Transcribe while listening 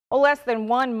Well, less than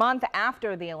 1 month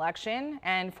after the election,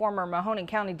 and former Mahoning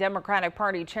County Democratic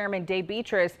Party Chairman Dave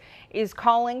Beatrice is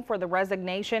calling for the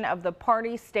resignation of the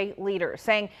party's state leader,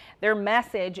 saying their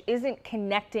message isn't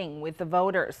connecting with the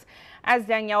voters. As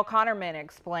Danielle Cotterman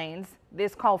explains,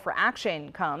 this call for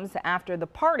action comes after the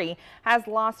party has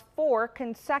lost 4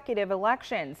 consecutive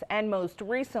elections and most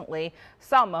recently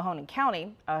saw Mahoning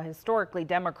County, a historically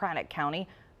Democratic county,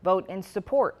 vote in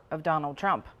support of Donald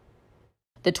Trump.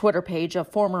 The Twitter page of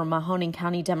former Mahoning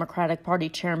County Democratic Party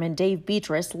Chairman Dave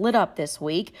Beatrice lit up this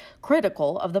week,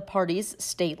 critical of the party's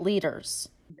state leaders.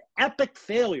 Epic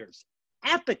failures,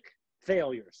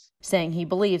 saying he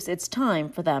believes it's time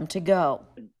for them to go.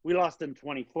 We lost in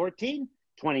 2014,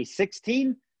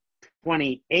 2016,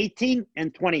 2018,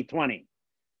 and 2020.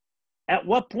 At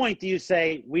what point do you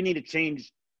say we need to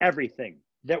change everything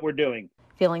that we're doing?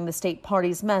 Feeling the state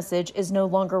party's message is no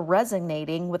longer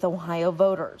resonating with Ohio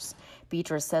voters.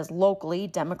 Beatrice says locally,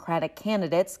 Democratic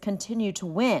candidates continue to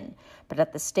win, but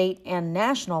at the state and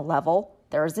national level,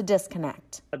 there is a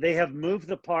disconnect. They have moved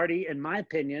the party, in my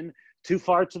opinion, too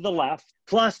far to the left.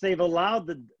 Plus, they've allowed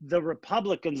the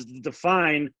Republicans to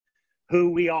define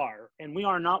who we are, and we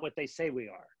are not what they say we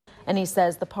are. And he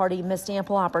says the party missed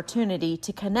ample opportunity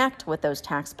to connect with those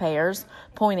taxpayers,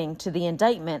 pointing to the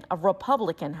indictment of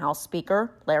Republican House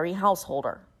Speaker Larry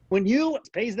Householder. When you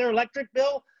pays their electric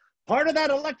bill, part of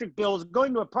that electric bill is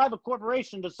going to a private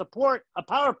corporation to support a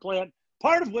power plant,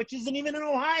 part of which isn't even in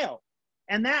Ohio.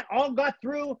 And that all got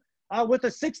through with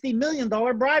a $60 million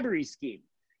bribery scheme.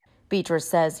 Beatrice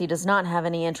says he does not have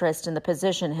any interest in the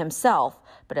position himself,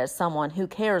 but as someone who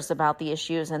cares about the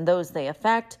issues and those they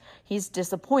affect, he's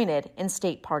disappointed in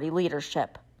state party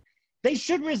leadership. They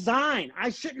should resign. I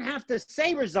shouldn't have to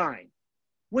say resign.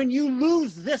 When you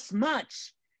lose this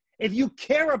much, if you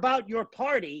care about your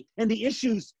party and the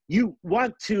issues you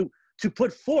want to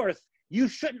put forth, I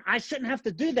shouldn't have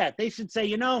to do that. They should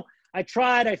say, I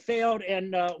tried, I failed,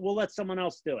 and we'll let someone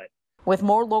else do it. With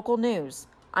more local news,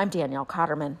 I'm Danielle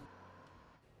Cotterman.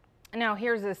 Now,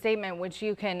 here's a statement which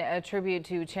you can attribute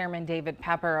to Chairman David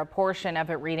Pepper, a portion of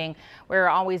it reading, "We're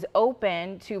always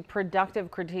open to productive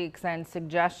critiques and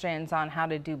suggestions on how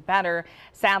to do better."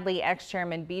 Sadly,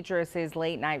 ex-Chairman Beatrice's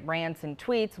late-night rants and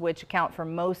tweets, which account for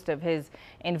most of his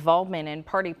involvement in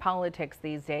party politics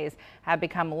these days, have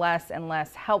become less and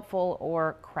less helpful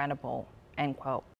or credible, end quote.